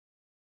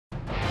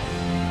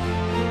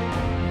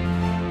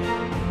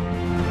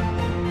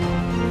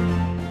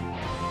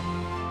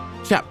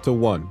Chapter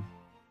 1.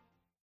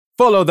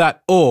 Follow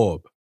that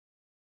orb!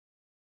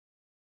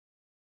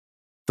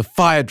 The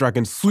fire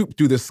dragon swooped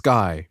through the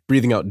sky,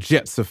 breathing out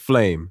jets of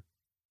flame.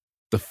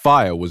 The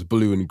fire was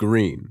blue and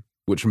green,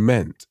 which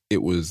meant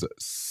it was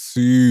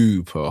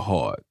super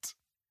hot.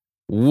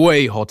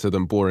 Way hotter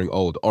than boring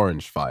old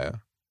orange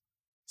fire.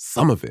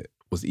 Some of it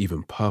was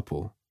even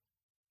purple,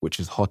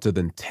 which is hotter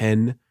than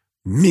 10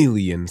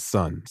 million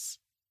suns.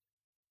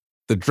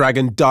 The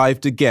dragon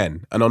dived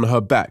again, and on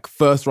her back,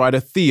 First Rider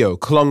Theo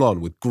clung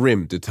on with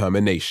grim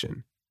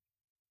determination.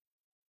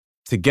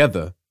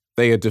 Together,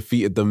 they had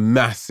defeated the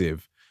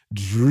massive,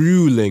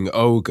 drooling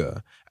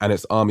ogre and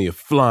its army of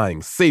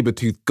flying,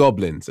 saber-toothed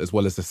goblins, as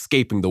well as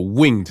escaping the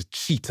winged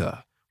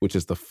cheetah, which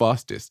is the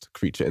fastest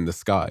creature in the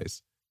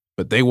skies.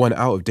 But they weren't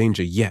out of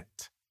danger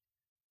yet.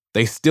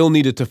 They still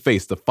needed to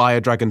face the fire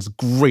dragon's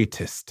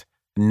greatest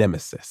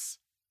nemesis.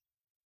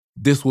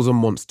 This was a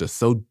monster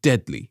so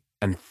deadly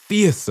and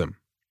fearsome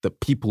that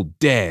people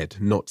dared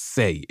not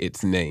say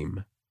its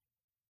name.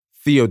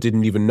 Theo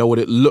didn't even know what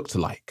it looked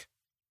like,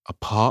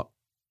 apart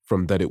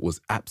from that it was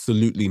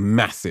absolutely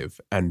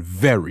massive and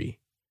very,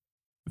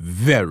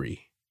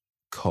 very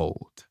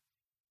cold.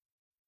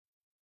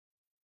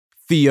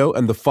 Theo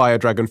and the fire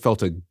dragon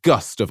felt a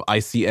gust of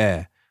icy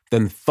air,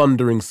 then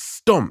thundering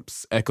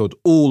stomps echoed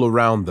all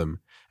around them,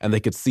 and they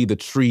could see the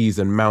trees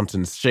and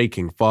mountains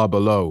shaking far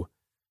below.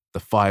 The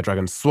fire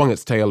dragon swung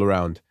its tail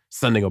around,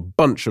 sending a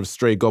bunch of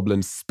stray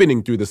goblins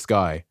spinning through the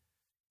sky,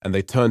 and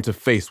they turned to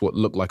face what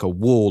looked like a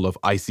wall of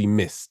icy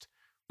mist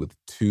with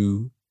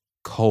two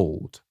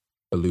cold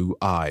blue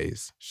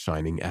eyes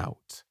shining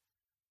out.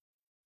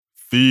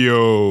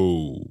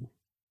 "Theo,"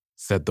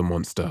 said the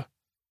monster.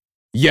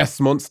 "Yes,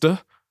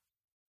 monster,"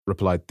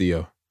 replied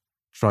Theo,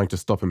 trying to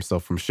stop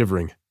himself from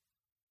shivering.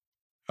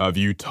 "Have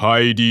you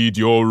tidied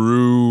your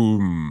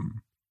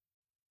room?"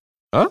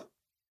 "Huh?"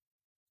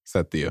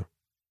 said Theo.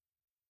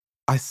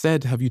 "I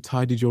said, have you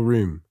tidied your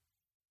room?"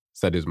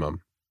 said his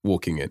mum,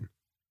 walking in.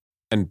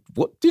 "And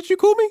what did you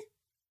call me?"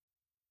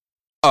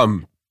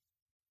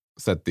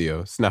 Said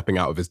Theo, snapping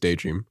out of his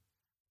daydream.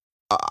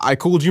 I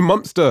called you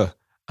Monster.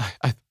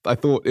 I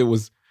thought it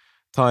was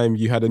time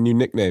you had a new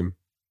nickname."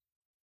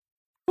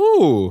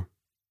 "Ooh,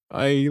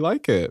 I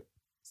like it,"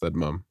 said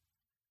Mum.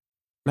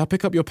 "Now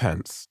pick up your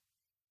pants."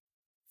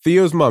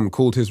 Theo's mum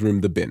called his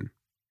room the bin,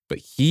 but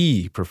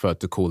he preferred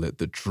to call it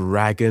the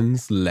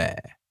Dragon's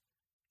Lair,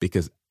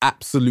 because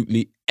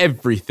absolutely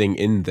everything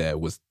in there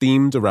was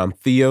themed around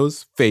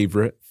Theo's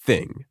favorite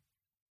thing: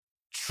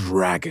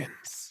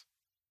 dragons.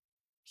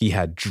 He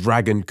had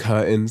dragon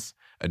curtains,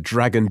 a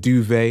dragon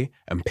duvet,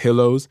 and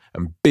pillows,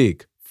 and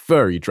big,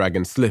 furry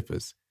dragon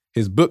slippers.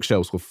 His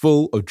bookshelves were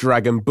full of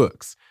dragon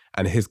books,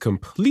 and his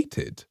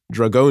completed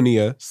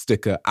Dragonia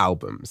sticker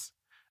albums.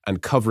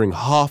 And covering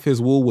half his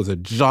wall was a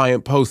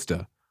giant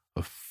poster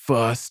of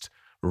First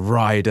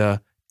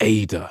Rider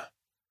Ada,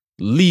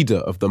 leader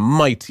of the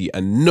mighty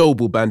and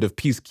noble band of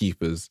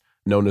peacekeepers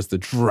known as the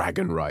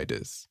Dragon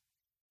Riders.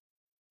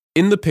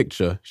 In the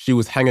picture, she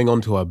was hanging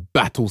onto a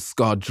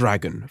battle-scarred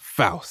dragon,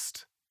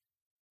 Faust.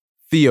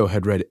 Theo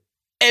had read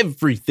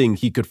everything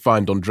he could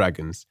find on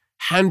dragons,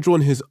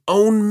 hand-drawn his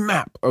own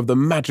map of the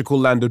magical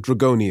land of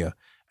Dragonia,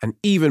 and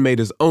even made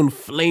his own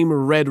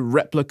flame-red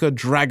replica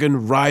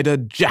Dragon Rider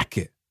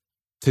jacket.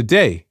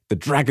 Today, the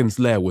Dragon's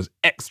Lair was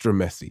extra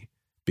messy,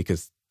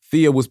 because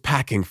Theo was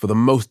packing for the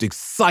most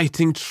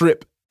exciting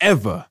trip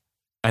ever,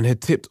 and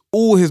had tipped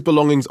all his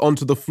belongings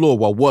onto the floor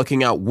while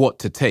working out what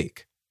to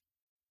take.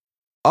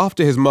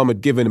 After his mum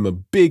had given him a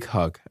big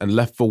hug and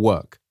left for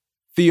work,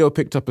 Theo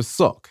picked up a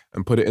sock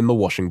and put it in the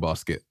washing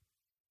basket.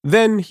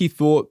 Then he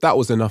thought that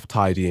was enough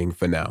tidying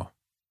for now,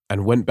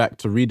 and went back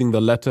to reading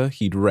the letter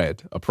he'd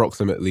read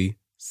approximately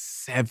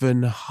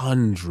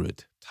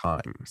 700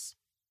 times.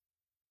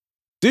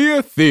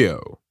 "Dear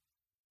Theo,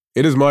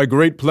 it is my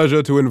great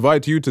pleasure to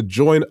invite you to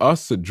join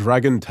us at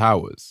Dragon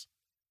Towers.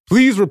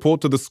 Please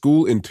report to the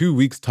school in 2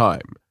 weeks'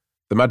 time.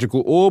 The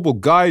magical orb will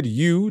guide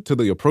you to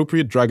the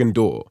appropriate dragon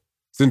door.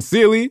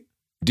 Sincerely,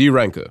 D.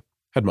 Ranker,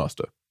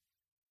 Headmaster."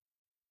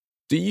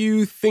 "Do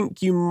you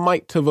think you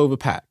might have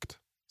overpacked?"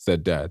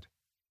 said Dad,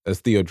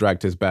 as Theo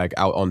dragged his bag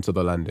out onto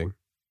the landing.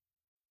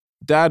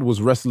 Dad was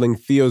wrestling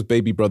Theo's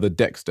baby brother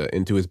Dexter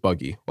into his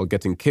buggy while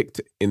getting kicked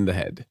in the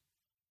head.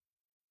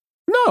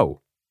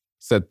 "No,"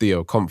 said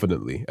Theo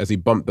confidently as he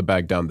bumped the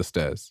bag down the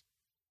stairs.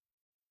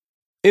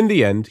 In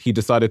the end, he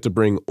decided to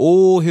bring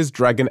all his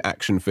dragon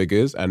action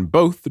figures and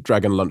both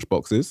dragon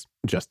lunchboxes,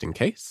 just in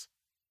case.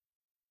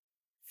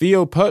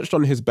 Theo perched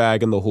on his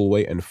bag in the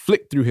hallway and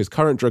flicked through his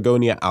current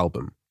Dragonia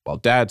album, while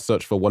Dad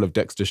searched for one of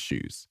Dexter's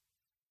shoes.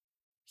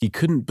 He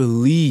couldn't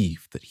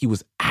believe that he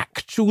was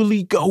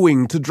actually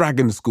going to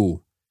dragon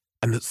school,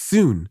 and that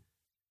soon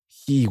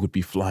he would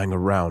be flying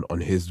around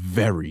on his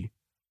very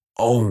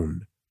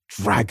own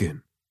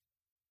dragon.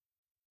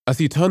 As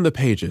he turned the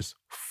pages,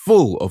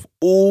 full of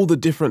all the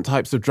different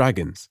types of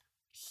dragons,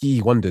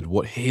 he wondered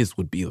what his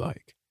would be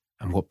like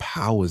and what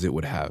powers it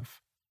would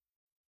have.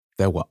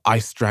 There were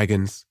ice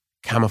dragons,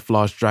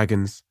 camouflage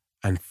dragons,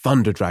 and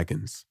thunder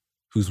dragons,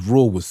 whose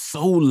roar was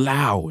so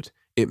loud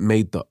it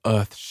made the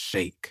earth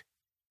shake.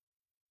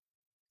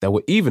 There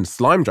were even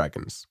slime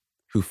dragons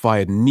who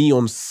fired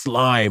neon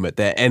slime at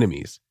their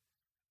enemies,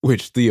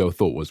 which Theo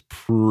thought was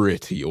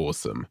pretty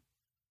awesome.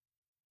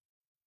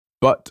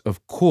 But,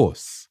 of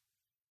course,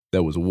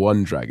 there was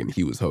one dragon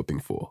he was hoping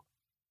for.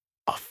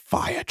 A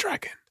fire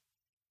dragon.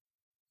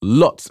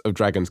 Lots of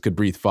dragons could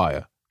breathe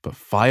fire, but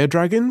fire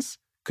dragons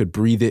could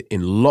breathe it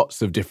in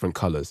lots of different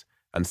colors,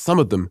 and some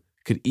of them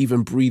could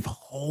even breathe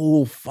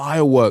whole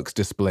fireworks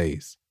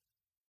displays.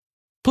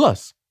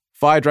 Plus,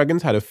 fire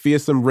dragons had a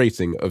fearsome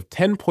rating of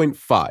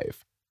 10.5,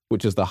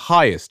 which is the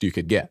highest you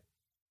could get.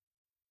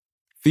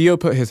 Theo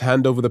put his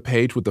hand over the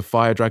page with the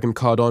fire dragon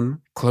card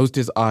on, closed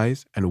his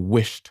eyes, and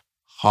wished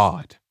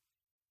hard.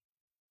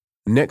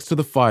 Next to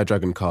the fire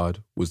dragon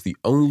card was the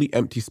only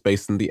empty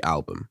space in the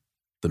album,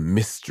 the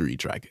mystery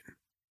dragon.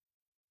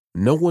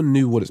 No one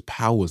knew what its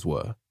powers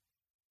were,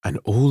 and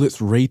all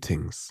its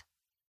ratings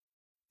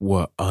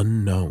were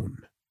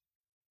unknown.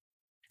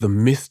 The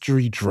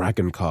mystery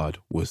dragon card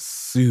was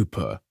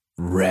super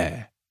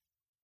rare.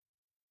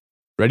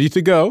 Ready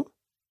to go?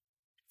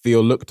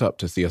 Theo looked up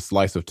to see a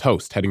slice of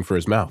toast heading for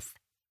his mouth.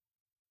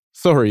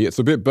 Sorry, it's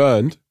a bit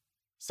burned,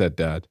 said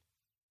Dad.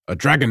 A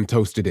dragon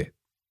toasted it.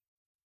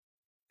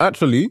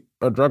 Actually,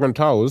 at Dragon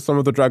Towers, some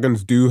of the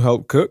dragons do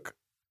help cook,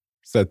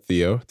 said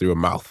Theo through a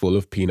mouthful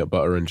of peanut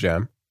butter and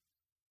jam.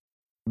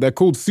 They're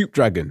called soup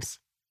dragons.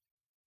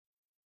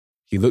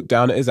 He looked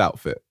down at his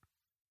outfit.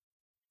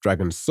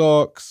 Dragon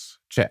socks,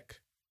 check.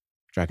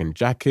 Dragon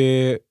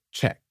jacket,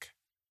 check.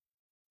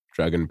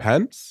 Dragon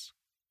pants,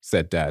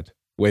 said Dad,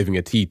 waving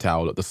a tea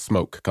towel at the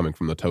smoke coming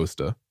from the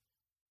toaster.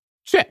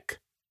 Check,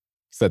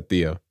 said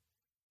Theo.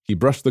 He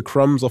brushed the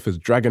crumbs off his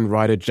dragon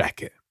rider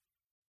jacket.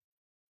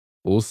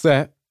 All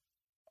set?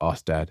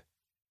 Asked Dad.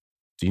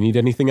 Do you need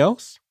anything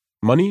else?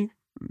 Money?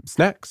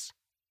 Snacks?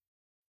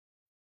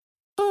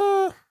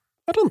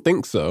 I don't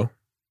think so.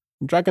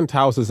 Dragon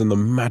Towers is in the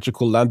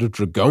magical land of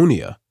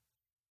Dragonia.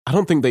 I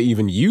don't think they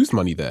even use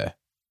money there,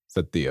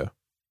 said Theo.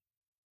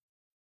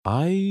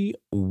 I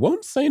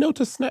won't say no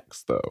to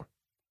snacks, though.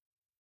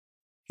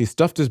 He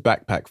stuffed his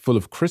backpack full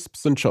of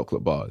crisps and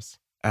chocolate bars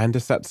and a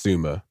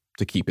satsuma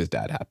to keep his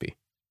dad happy.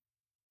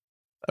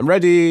 I'm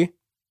ready,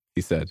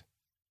 he said.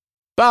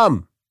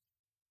 Bam!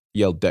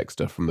 Yelled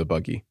Dexter from the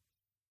buggy.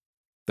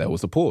 There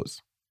was a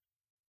pause.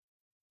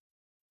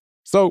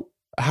 So,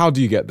 how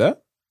do you get there?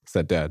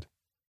 Said Dad.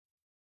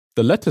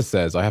 The letter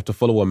says I have to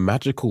follow a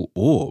magical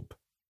orb,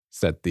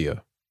 said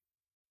Theo.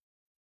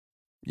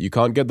 You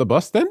can't get the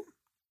bus then?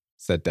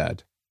 Said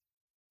Dad.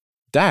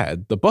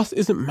 Dad, the bus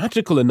isn't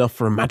magical enough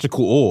for a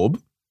magical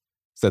orb,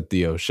 said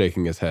Theo,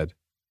 shaking his head.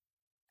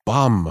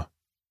 Bum,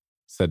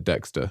 said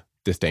Dexter,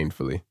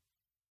 disdainfully.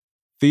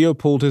 Theo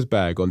pulled his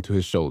bag onto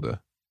his shoulder.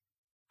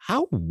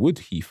 How would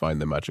he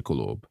find the magical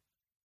orb?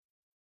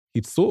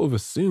 He'd sort of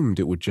assumed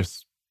it would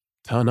just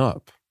turn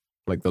up,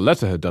 like the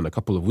letter had done a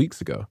couple of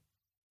weeks ago.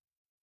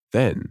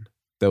 Then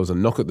there was a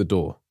knock at the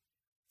door.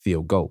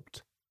 Theo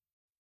gulped.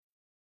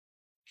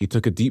 He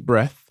took a deep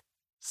breath,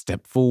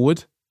 stepped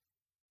forward,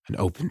 and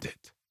opened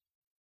it.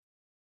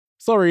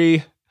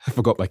 Sorry, I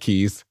forgot my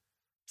keys,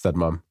 said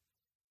Mum.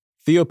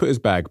 Theo put his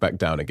bag back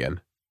down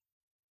again.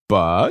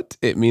 But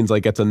it means I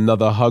get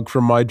another hug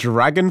from my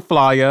dragon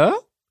flyer,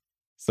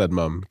 said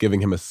Mum,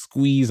 giving him a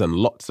squeeze and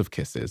lots of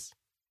kisses.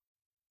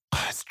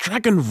 It's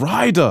Dragon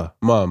Rider,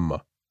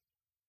 Mum,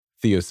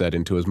 Theo said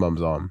into his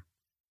mum's arm.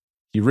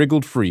 He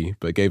wriggled free,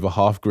 but gave a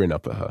half grin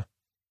up at her.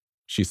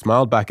 She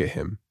smiled back at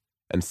him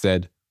and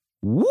said,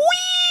 Whee!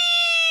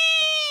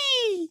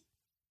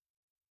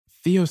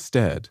 Theo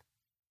stared.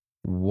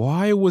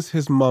 Why was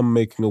his mum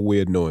making a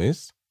weird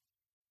noise?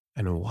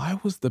 And why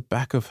was the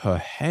back of her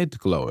head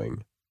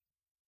glowing?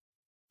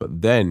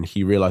 But then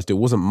he realized it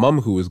wasn't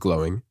Mum who was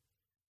glowing.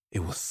 It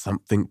was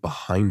something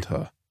behind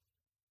her.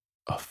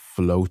 A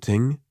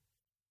floating,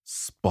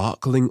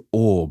 sparkling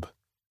orb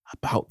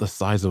about the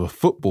size of a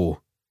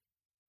football.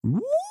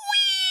 Whee!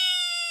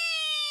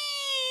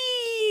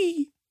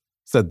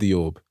 Said the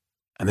orb,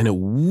 and then it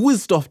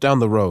whizzed off down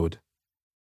the road.